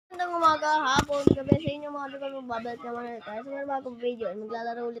umaga, hapon, gabi sa inyo mga dugal, magbabalik naman ulit tayo sa mga bagong video.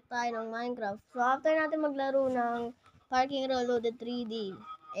 Maglalaro ulit tayo ng Minecraft. So after natin maglaro ng Parking Reloaded 3D,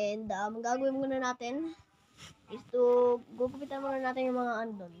 and ang gagawin muna natin is to gugupitan muna natin yung mga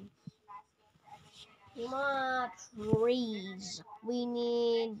andon. Yung mga trees. We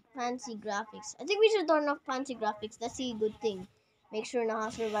need fancy graphics. I think we should turn off fancy graphics. That's a good thing. Make sure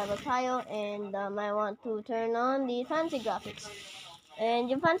naka-survival tayo, and I want to turn on the fancy graphics. And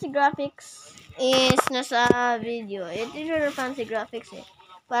yung fancy graphics is nasa video. It is your fancy graphics eh.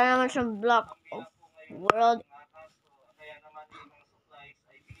 Para naman siyang block of world.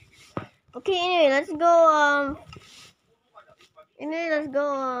 Okay, anyway, let's go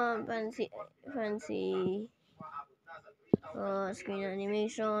fancy screen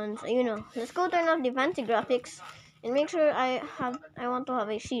animations. You know, let's go turn off the fancy graphics and make sure I want to have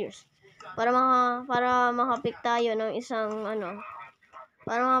a shears para maka-pick tayo ng isang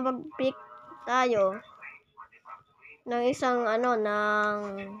para makapag-pick tayo ng isang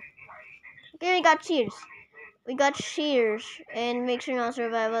okay, we got shears and make sure na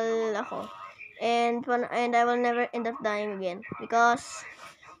survival ako, and I will never end up dying again because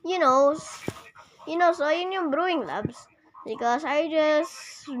so yun yung brewing labs, because I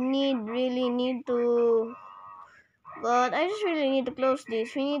just really need to close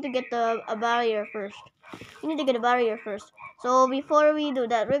this. We need to get a barrier first. So before we do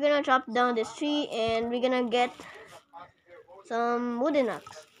that, we're gonna chop down this tree and we're gonna get some wooden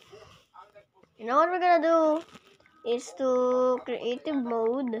axe. You know what we're gonna do is to creative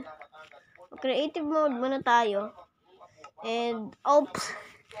mode muna tayo, and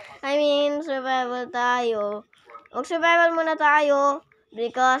survival tayo. Survival muna tayo,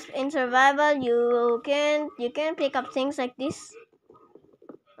 because in survival you can pick up things like this.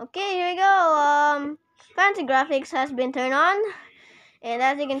 Okay, here we go. Fancy graphics has been turned on, and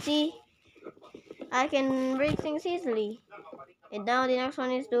as you can see, I can break things easily. And now the next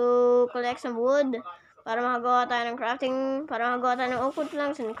one is to collect some wood para makagawa tayo ng oak wood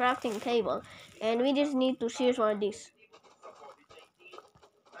planks and crafting table. And we just need to shears one of these.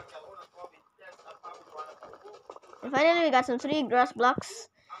 And finally, we got some free grass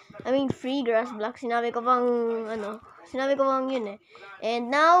blocks. Sinabi ko bang yun eh. And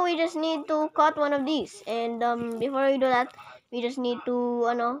now we just need to cut one of these. And before we do that, we just need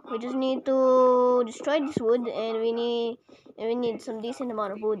to destroy this wood, and we need some decent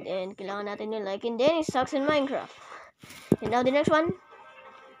amount of wood, and kailangan natin yun like in Dennis Sucks in Minecraft. And now the next one.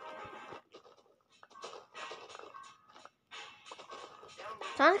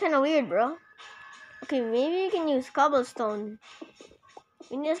 Sounds kind of weird, bro. Okay, maybe we can use cobblestone.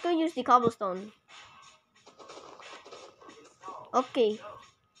 Let's go use the cobblestone. Okay.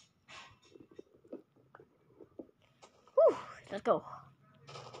 Whew, let's go.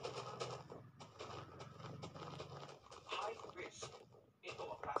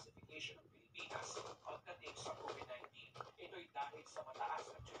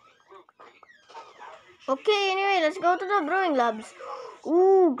 Okay, anyway, let's go to the brewing labs.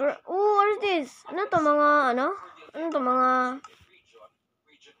 Ooh, what is this?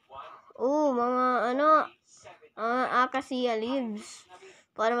 Mga acacia leaves.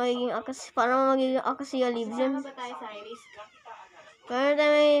 Para magiging acacia leaves yun.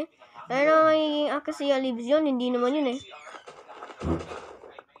 Para magiging acacia leaves yun, hindi naman yun eh.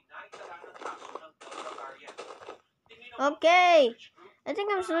 Okay, I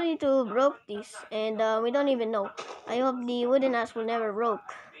think I'm slowly to broke this, and we don't even know. I hope the wooden axe will never broke.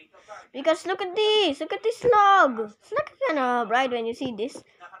 Because look at this log. It's not kind of bright when you see this.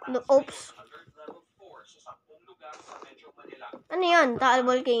 No, oops. Ano yan? Taal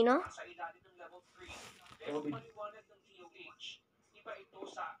volcano?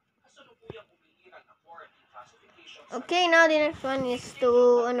 Okay, now the next one is to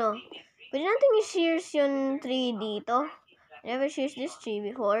pwede natin i-shears yung tree dito. I never shears this tree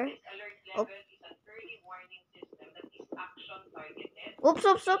before. Oops.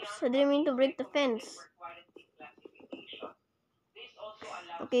 I didn't mean to break the fence.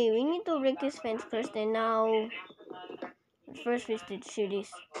 Okay, we need to break this fence first, and now first we should shear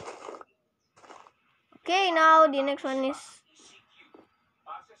this. Okay, now the next one is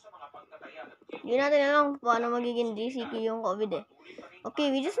hindi natin alam paano magiging DCP yung COVID eh.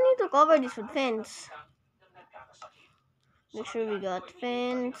 Okay, we just need to cover this with fence. Make sure we got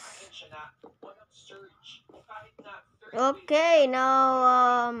fence. Okay,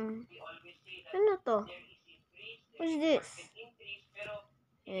 now ano to? What's this?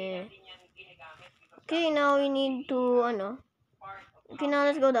 Okay, now we need to okay, now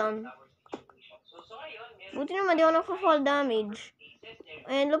let's go down. Buti naman di ako naka-fall damage.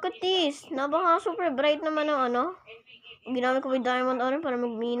 And look at this. Napaka super bright naman ng ano. Ginamit ko yung diamond ore para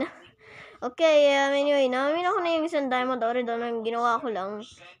magmina. Okay, anyway, namina ko na yung isang diamond ore doon. Ang ginawa ko lang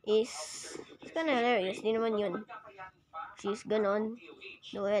is, it's kinda hilarious. Di naman yun. She's ganon.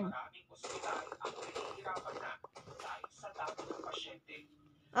 Go ahead.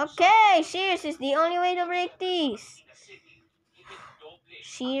 Okay, shears is the only way to break these.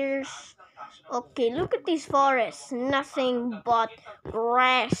 Shears. Okay, look at these forests. Nothing but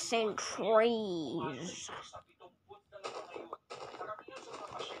grass and trees.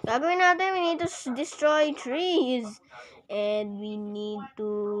 Gagawin natin, we need to destroy trees. And we need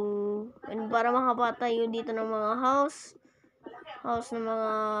to, and para makapatayo dito ng mga house ng mga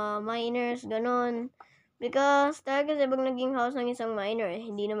miners, ganon. Because, talaga kasi pag naging house ng isang miner,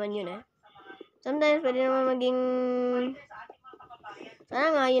 hindi naman yun eh. Sometimes, pwede naman maging, sana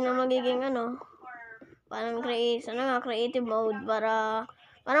nga, yun ang magiging ano, parang creative mode para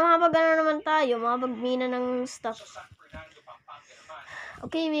makapag-ano naman tayo, makapag-mina ng stuff.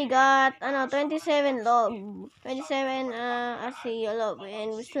 Okay, we got 27 log. 27 actually a log,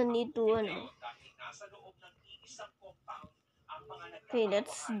 and we still need to Okay,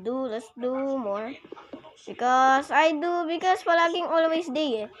 let's do more. Because palaging always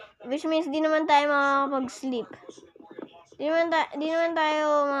day eh. Which means di naman tayo makakapag-sleep. Di naman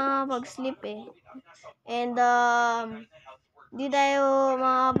tayo makakapag-sleep eh. And di tayo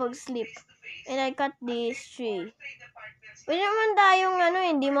makakapag-sleep. And I cut this tree. Pwede naman tayong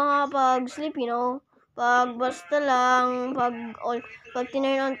hindi makakapag-sleep, you know. Pag basta lang, pag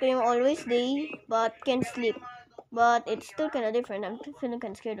tinurn on ko yung always day, but can't sleep. But it's still kinda different. I'm feeling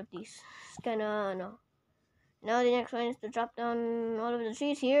kinda scared of this. It's kinda, Now the next one is to chop down all of the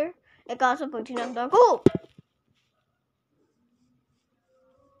trees here. Kaso pag tinap down ko!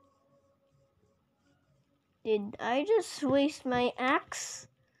 Did I just waste my axe?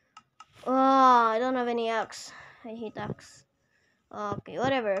 Oh, I don't have any axe. I hate axe. Okay,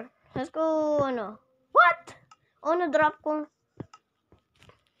 whatever. Let's go, What? Oh, na-drop ko.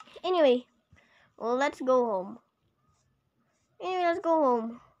 Anyway, well, let's go home.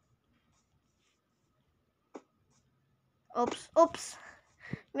 Oops.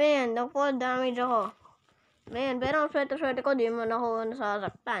 Man, na-fall damage ako. Man, pero ang swerte ko, di mo na ako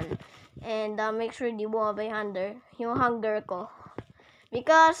nasasaktan. And make sure di bumaba yung hunger ko.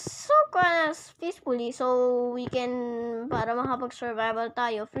 Because so kind of peacefully, so we can, para makapag-survival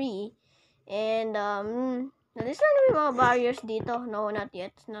tayo free. And there's gonna be mga barriers dito. No, not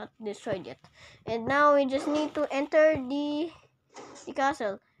yet. It's not destroyed yet. And now we just need to enter the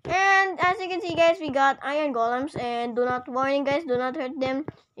castle. And as you can see, guys, we got iron golems. And warning guys, do not hurt them.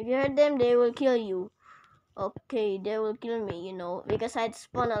 If you hurt them, they will kill you. Okay, they will kill me, because I'd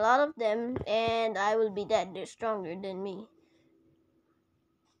spawn a lot of them, and I will be dead. They're stronger than me.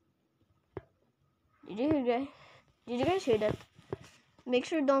 Did you guys hear that? Make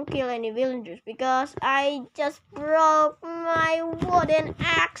sure don't kill any villagers, because I just broke my wooden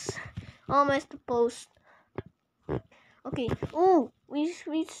axe. Almost post. Okay. Ooh, we just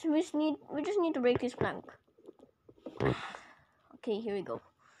need to break this plank. Okay, here we go.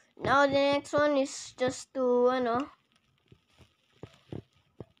 Now the next one is just to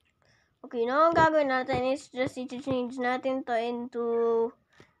Okay, now ang gagawin natin is just i-change natin to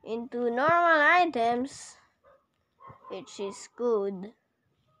into normal items, which is good.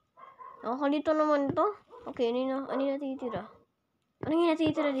 Nakakalito naman to. Okay, ano yung natitira? Ano yung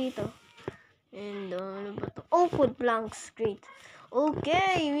natitira dito? And ano ba to? Oh, food planks. Great.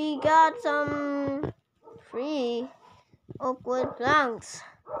 Okay, we got some free oakwood planks.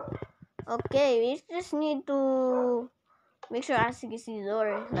 Okay, we just need to make sure I can see the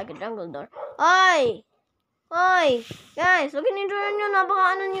door, like a jungle door. Hoy! Guys, look at yung door nyo.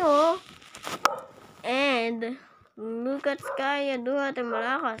 Napaka nyo. And look at Sky. Duhat ang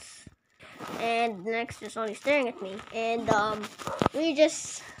malakas. And next is only staring at me. And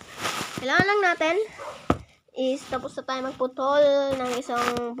kailangan lang natin is tapos na tayo magputol ng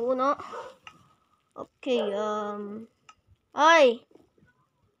isang puno. Okay,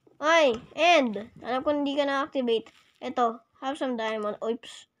 and alam ko hindi ka na-activate. Ito, have some diamond.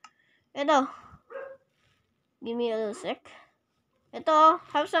 Oops. Ito. Give me a little sec. Ito,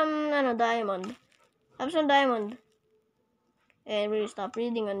 have some diamond. Have some diamond. And will you stop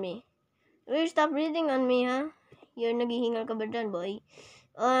breathing on me? Will you stop breathing on me, huh? You're naghihingal ka ba dyan, boy?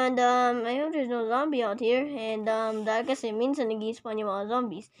 And I hope there's no zombie out here. And dahil kasi minsan nag-i-spawn yung mga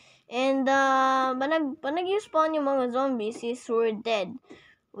zombies. And pag nag-i-spawn yung mga zombies is we're dead.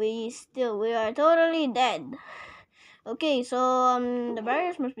 We are totally dead. Okay, so the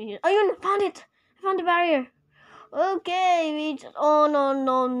barriers must be here. Ayun, found it. I found the barrier. Okay, oh no.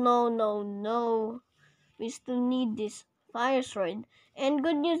 We still need this fire sword. And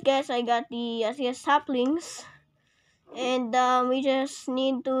good news, guys, I got the saplings. And we just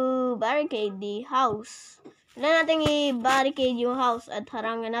need to barricade the house. Kailangan natin i-barricade yung house at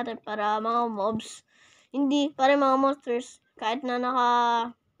harangan natin para mga mobs, hindi, para mga monsters, kahit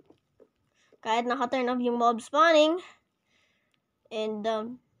naka-turn off yung mob spawning. And,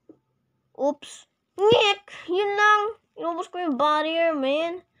 oops. Ngek! Yun lang. Inubos ko yung barrier,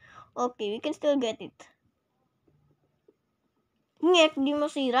 man. Okay, we can still get it. Ngek, di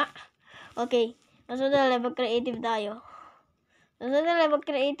masira. Okay, nasa level creative tayo.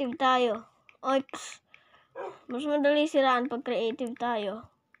 Oiks. Mas madali siraan pag creative tayo.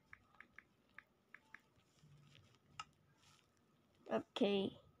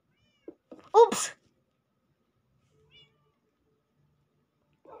 Okay. Oops!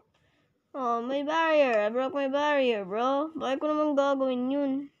 Oh, my barrier. I broke my barrier, bro. Bakit ko naman gagawin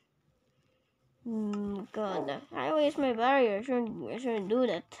yun? God. I waste my barrier. I shouldn't do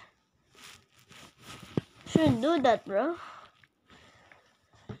that. Shouldn't do that, bro.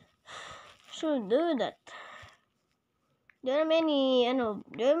 Shouldn't do that. There are many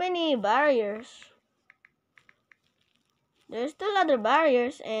barriers. There's still other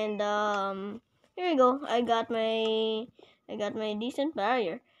barriers, and here we go. I got my decent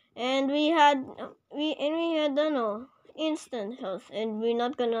barrier, and we had instant health, and we're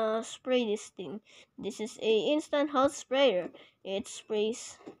not gonna spray this thing. This is a instant health sprayer. It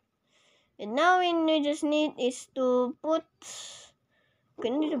sprays, and now we just need is to put.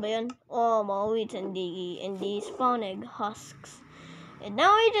 Ganito ba yan? Oh, mga wheats and the spawn egg husks. And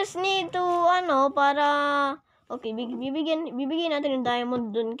now we just need to para. Okay, bibigyan natin yung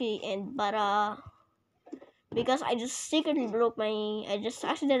diamond dun kay End para because I just accidentally broke my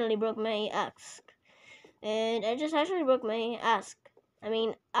axe. And I just actually broke my axe.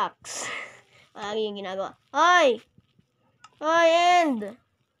 Palagi yung ginagawa. Hoy! Hoy, End!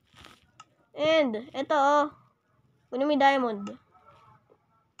 Eto oh. Kunin mo yung diamond.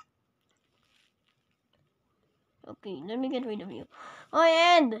 Okay, let me get rid of you. Hoy,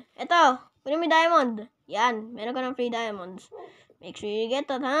 End! Eto! Kunin mo yung diamond. Yan, meron ka ng free diamonds. Make sure you get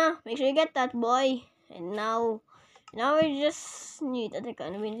that, huh? Make sure you get that, boy. And now we just need, teka,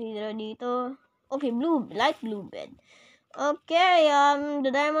 ano ba yung dito? Okay, light blue bed. Okay,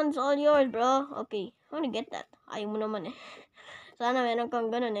 the diamond's all yours, bro. Okay, I wanna get that. Ayaw mo naman eh. Sana meron kang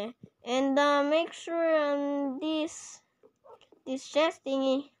ganun eh. And, make sure, this chest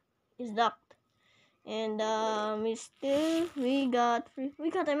thingy is locked. And, we got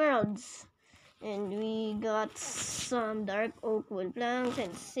emeralds. And we got some dark oak wood planks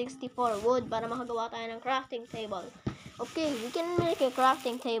and 64 wood para makagawa tayo ng crafting table. Okay, we can make a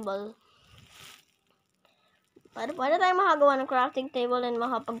crafting table. Pwede tayo makagawa ng crafting table and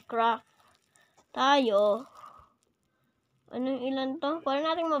makapag-craft tayo. Anong ilan to? Pwede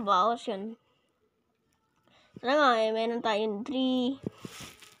natin mabawas yun. Sana nga, meron tayong 3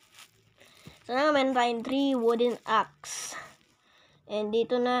 wooden axe. And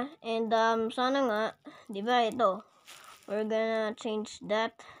dito na, and sana nga, di ba ito, we're gonna change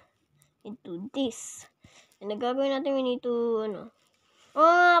that into this. And nagagawin natin, we need to,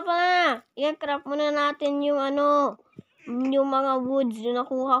 nga pala, i-craft muna natin yung yung mga woods, yung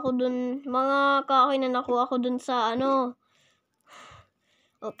nakuha ko dun, mga kahoy na nakuha ko dun sa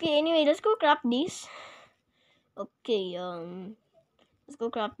Okay, anyway, let's go craft this. Okay, let's go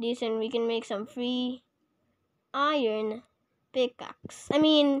craft this and we can make some free iron pickaxe.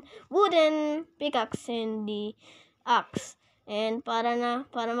 Wooden pickaxe and the axe. And para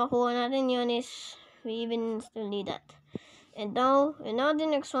makuha natin yun is, we even still need that. And now the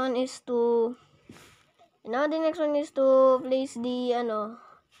next one is to place the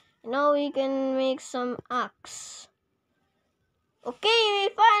now we can make some axe. Okay,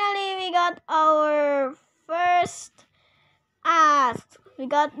 we got our first axe. We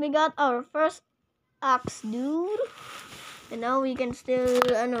got our first axe, dude. And now we can still,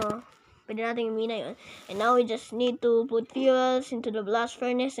 pwede natin imina yun. And now we just need to put fuels into the blast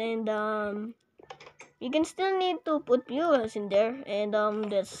furnace and, we can still need to put fuels in there. And,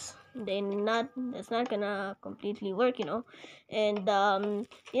 that's not gonna completely work, And,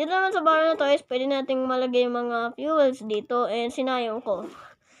 dito naman sa bar na to is pwede nating malagay yung mga fuels dito and sinayang ko.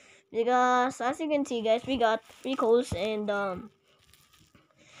 Because, as you can see guys, we got 3 coals and,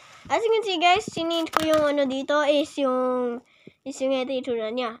 as you can see guys, sinint ko yung dito is yung ito itsura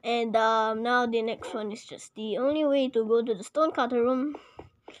niya. And now the next one is just the only way to go to the stone cutter room.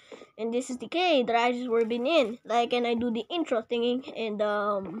 And this is the cave that I just were been in. And I do the intro thingy and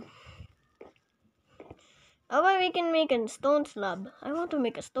How about we can make a stone slab? I want to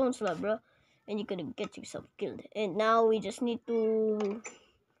make a stone slab, bro. And you could get yourself killed. And now we just need to...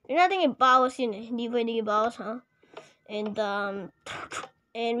 You're natin ibawas yun eh. Hindi pwede ibawas, ha? And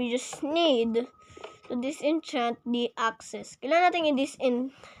we just need to disenchant the axes. Kailangan natin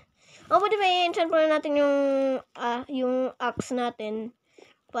i-disenchant. Pwede ba i-enchant pala natin yung axe natin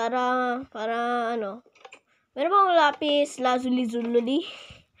para ano? Meron ba akong lapis lazuli-zululi?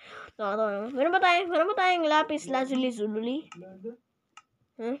 Meron ba tayong lapis lazuli-zululi?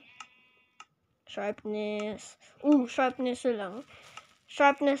 Huh? Sharpness. Sharpness lang.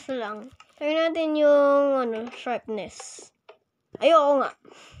 Sharpness lang. Try natin yung sharpness. Ayoko nga.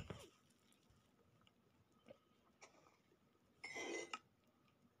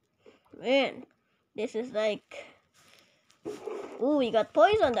 Man, this is like... we got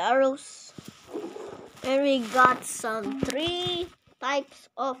poison arrows. And we got some 3 types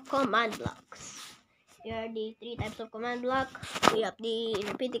of command blocks. Here are the 3 types of command block. We have the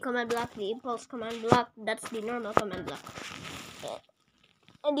repeating command block, the impulse command block, that's the normal command block.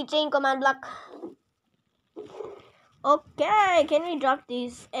 And the chain command block. Okay, can we drop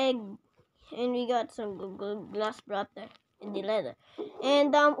this egg? And we got some glass brought there in the leather.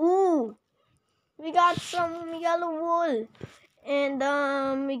 And we got some yellow wool. And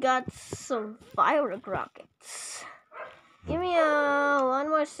we got some firework rockets. Give me one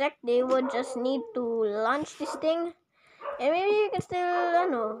more sec. They would just need to launch this thing. And maybe you can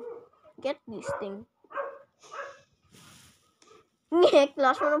still get this thing. Ngek,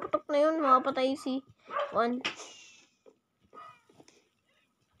 last one ng putok na yun. Makapatay si 1.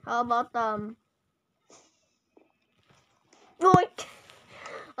 How about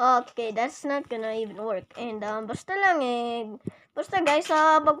okay, that's not gonna even work. And basta lang basta guys,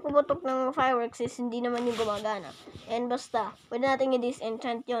 sa pagpuputok ng fireworks is hindi naman yung gumagana. And basta, pwede natin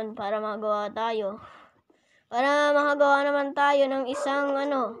i-disenchant yun para magawa tayo. Para makagawa naman tayo ng isang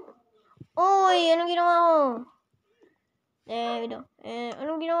Uy, anong ginawa ko?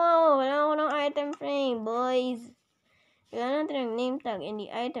 Anong ginawa ko? Kailangan ko ng item frame, boys. Kailangan natin ng name tag in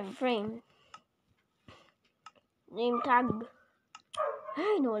the item frame. Name tag.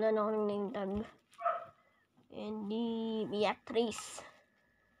 Ay, nawala na ako ng name tag. And the Beatrice.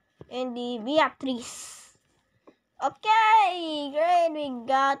 Okay, great. We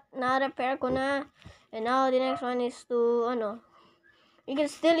got na-repair ko na. And now the next one is to we can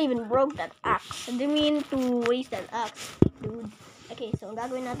still even broke that axe. I didn't mean to waste that axe, dude. Okay, so ang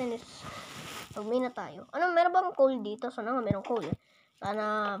gagawin natin is mag-main na tayo. Meron bang coal dito? Sana nga merong coal eh.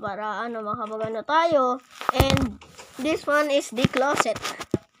 Sana para makapag tayo. And this one is the closet.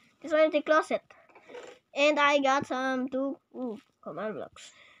 And I got some 2 command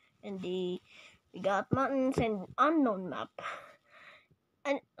blocks. And we got mountains and unknown map.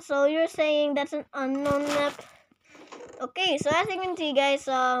 And so you're saying that's an unknown map? Okay, so as you can see guys,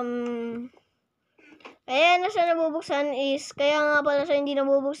 kaya nga pala siya hindi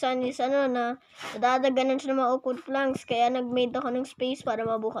nabubuksan is nadadaganan siya ng mga occult planks, kaya nag-made ako ng space para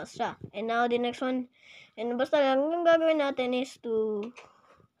mabukas siya. And now the next one, and basta lang yung gagawin natin is to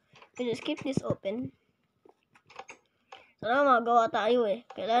just keep this open. Sana magawa tayo eh.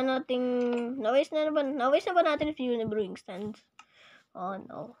 Kailangan nating na-waste na ba natin if yung brewing stands? Oh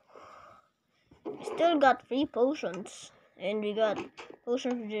no. We still got 3 potions. And we got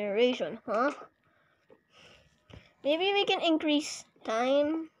potion regeneration, huh? Maybe we can increase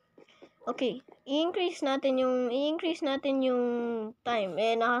time. Okay, i-increase natin yung time.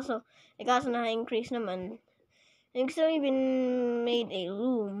 Kaso na-increase naman. And so even made a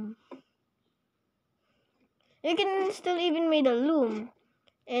loom. We can still even made a loom.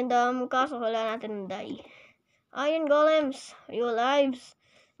 And kaso wala natin ng dye. Iron golems, are you alive?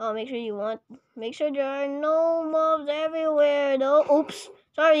 Oh, make sure there are no mobs everywhere though. Oops,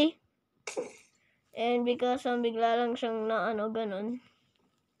 sorry. And because bigla lang siyang ganon.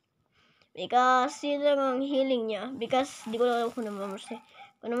 Because yun lang ang healing niya. Because di ko alam kung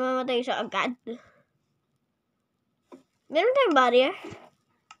namamatay siya agad. Meron tayong barrier?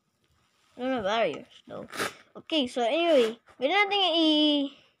 No barriers though. Okay, so anyway, pwede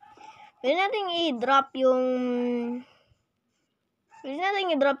natin i-drop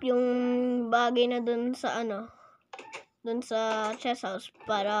yung bagay na dun sa chest house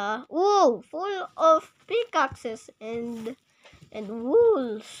para full of pickaxes and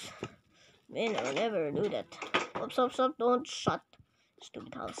wools. Man, I will never do that. Stop, don't shut.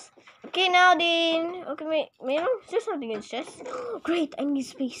 Stupid house. Okay, now mayroon just something in chest. Great, I need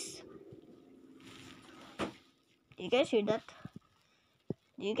space. Do you guys hear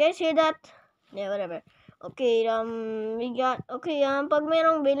that? Yeah, whatever. Okay, pag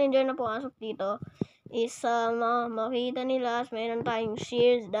mayroong villager na pumasok dito, is makita nila meron tayong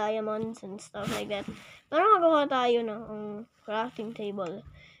shears, diamonds, and stuff like that. Pero magawa tayo ng crafting table.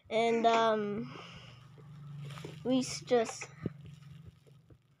 And we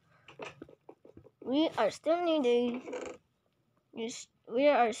are still need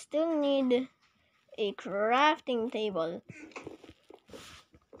a crafting table.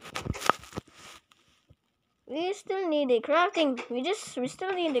 We still need a crafting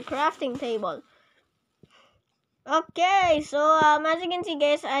table. Okay, so as you can see,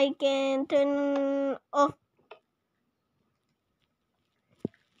 guys, I can turn off.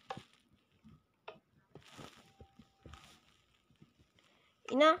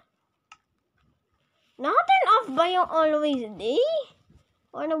 Naka-turn off ba yung always day?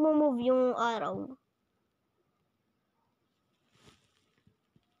 O nag-move yung araw?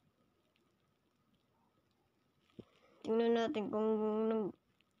 Tingnan natin kung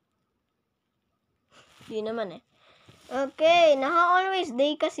di naman eh. Okay, naka-always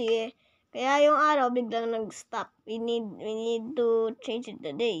day kasi eh. Kaya yung araw biglang nag-stop. We need to change it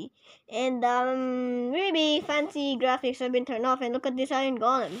to day. And maybe fancy graphics have been turned off. And look at this iron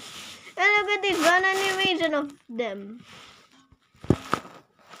golems. And look at this gun animation of them.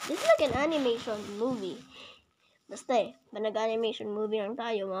 This is like an animation movie. Basta eh, nag-animation movie lang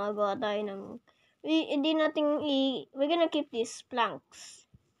tayo. Magagawa tayo ng we're gonna keep these planks.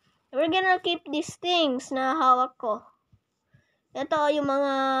 We're gonna keep these things na hawak ko. Ito, yung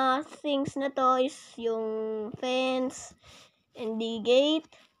mga things na to is yung fence, and the gate,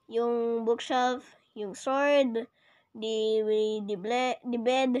 yung bookshelf, yung sword, the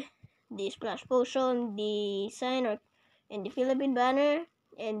bed, the splash potion, the sign and the Philippine banner,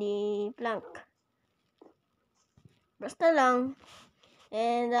 and the plank. Basta lang.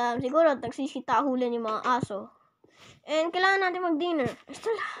 And siguro nagsisitahulan yung mga aso. And kailangan natin mag-dinner.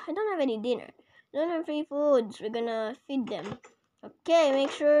 I don't have any dinner. I don't have free foods. We're gonna feed them. Okay,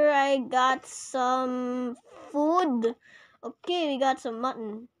 make sure I got some food. Okay, we got some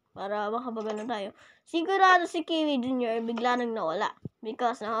mutton. Para makapagano tayo. Sigurado si Kiwi Jr. bigla nang nawala.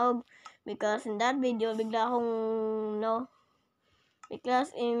 Because in that video, bigla akong because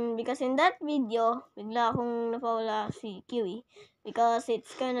in that video, bigla akong napawala si Kiwi. Because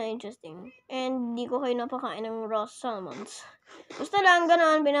it's kinda interesting. And di ko kayo napakain ng raw salmons. Basta lang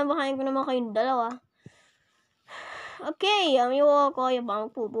ganon, binabakain ko naman kayong dalawa. Okay, iwa ko kayo.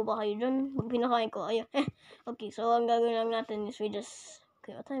 Magpupo ba kayo dun? Pinakain ko kayo. Okay, so ang gagawin lang natin is we just...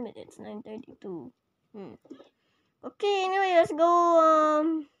 Okay, what time is it? It's 9:32. Okay, anyway, let's go...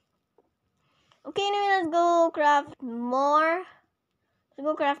 Okay, anyway, let's go craft more.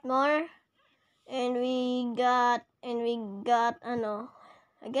 And we got, I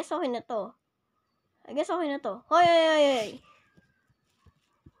guess okay na to. Hoy!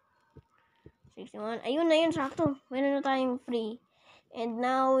 61. Ayun na yun, sakto. Meron na tayong free. And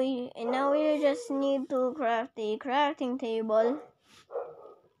now we just need to craft a crafting table.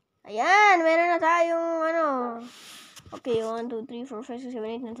 Ayan, meron na tayong Okay, 1, 2, 3, 4, 5, 6, 7,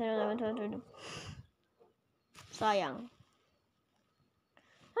 8, 9, 10, 11, 12, 13. Sayang.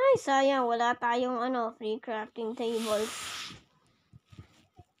 Ay, sayang. Wala tayong free crafting tables.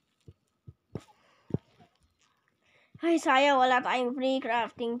 Ay, sayang. Wala tayong free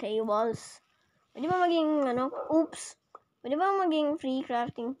crafting tables. Pwede ba maging, Pwede ba maging free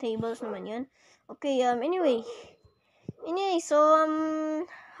crafting tables naman yan? Okay, anyway, so,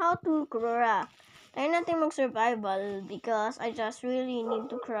 how to craft? Try natin mag-survival because I just really need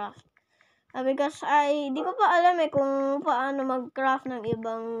to craft. Because di ko pa alam kung paano mag-craft ng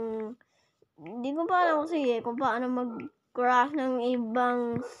ibang, kung paano mag-craft ng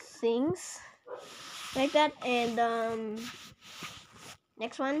ibang things. Like that, and,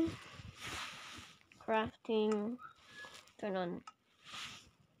 next one. Crafting. Turn on.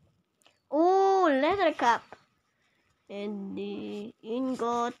 Oh, leather cap. And the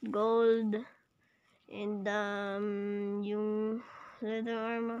ingot, gold. And, yung leather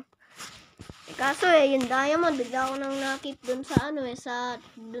armor. Kaso yung diamond, bigla ko nang nakip dun sa dun sa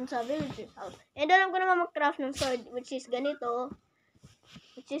villager's house. And alam ko naman mag-craft ng sword, which is ganito.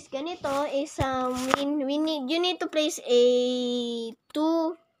 Is, you need to place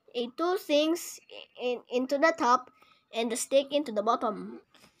two things into the top and the stick into the bottom.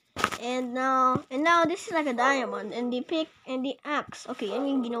 And now this is like a diamond, and the pick and the axe. Okay, yan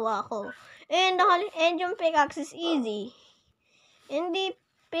yung ginawa ko. And yung pickaxe is easy. And the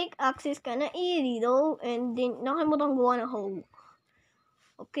pickaxe is kinda easy though, and then nakalimutan gawa ng hoe.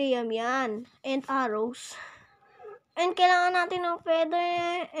 Okay, yan. And arrows. And kailangan natin ng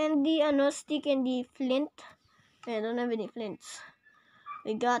feather and the stick and the flint. I don't have any flints.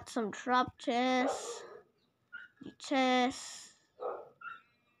 We got some trap chests. The chest.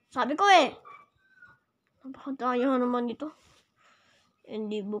 Sabi ko eh. Napakadaya naman dito. And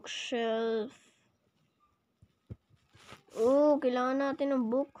the bookshelf. Oh, kailangan natin ng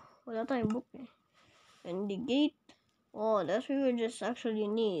book. Wala tayong book eh. And the gate. Oh, that's what we just actually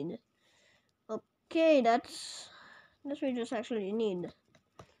need. Okay, that's what we just actually need.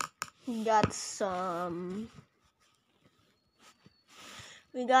 We got some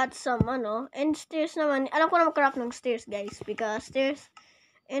and stairs naman. Alam ko na mag-craft ng stairs, guys, because stairs.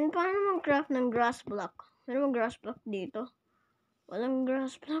 And paano mag-craft ng grass block? Meron grass block dito? Walang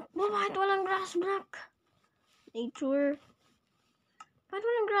grass block. Bakit walang grass block? Nature. Bakit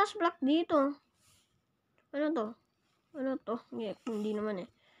walang grass block dito? Ano to? Yeah, hindi naman eh.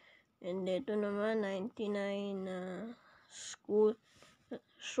 And dito naman, 99 school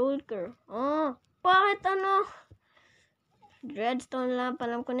shulker. Oh, bakit redstone lamp,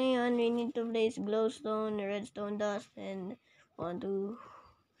 alam ko na yun. We need to place glowstone, redstone dust, and 1, 2.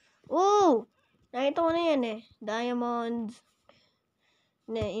 Oh! Nakita ko na yan eh. Diamonds.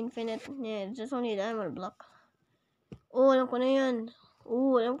 Infinite. Just only diamond block. Oh, alam ko na yan.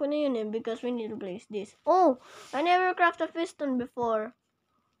 Eh, because we need to place this. Oh! I never crafted a piston before.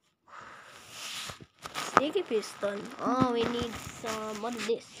 Sticky piston. Oh, we need some, what is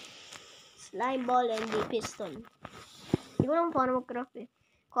this? Slime ball and the piston. Hindi ko lang paano mag-craft eh.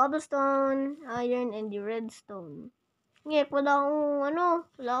 Cobblestone, iron, and the redstone. Ngek, wala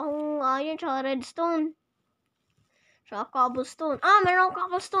akong iron tsaka redstone. Tsaka cobblestone. Meron akong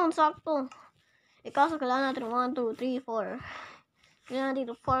cobblestone, sakto. Kaso kailangan natin 1, 2, 3, 4. Kailangan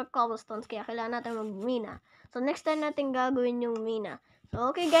natin 4 cobblestones, kaya kailangan natin mag-mina. So, next time natin gagawin yung mina. So,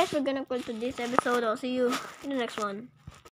 okay guys, we're gonna call to this episode. I'll see you in the next one.